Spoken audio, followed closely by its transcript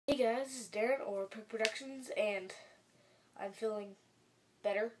guys, this is Darren or Pick Productions, and I'm feeling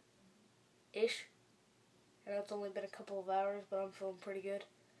better-ish. I know it's only been a couple of hours, but I'm feeling pretty good.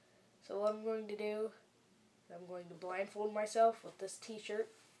 So what I'm going to do is I'm going to blindfold myself with this t-shirt,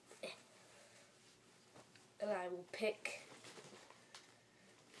 and I will pick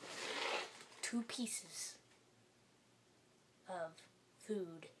 2 pieces of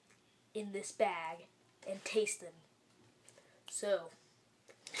food in this bag and taste them. So,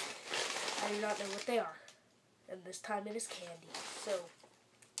 I do not know what they are, and this time it is candy. So, I'm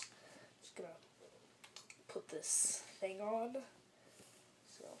just gonna put this thing on.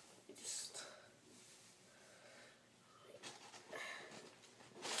 So, you just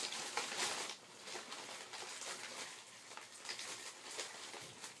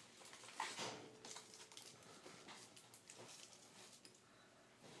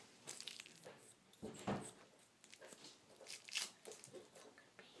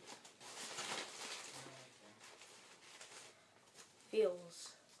feels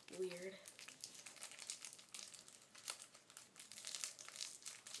weird.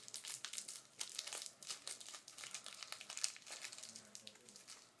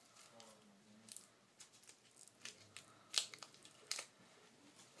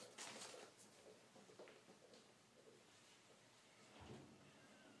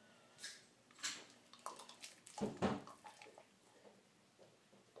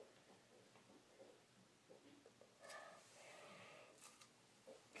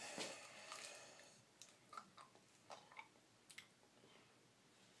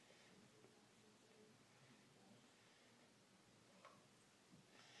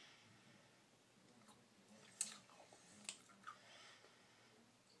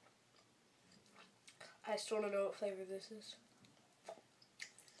 I still don't know what flavor this is.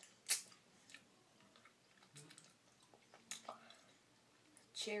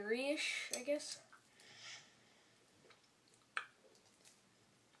 Cherry-ish, I guess.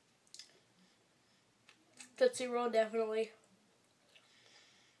 Tootsie Roll, definitely.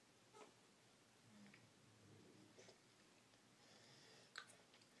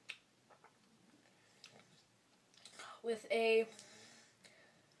 With a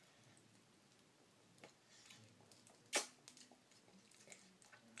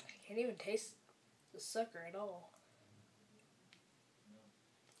I can't even taste the sucker at all.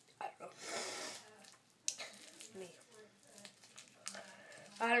 I don't know. Me.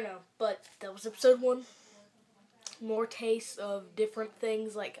 I don't know, but that was episode 1. More tastes of different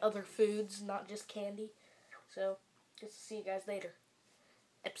things like other foods, not just candy. So, just see you guys later.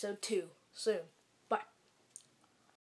 Episode 2, soon.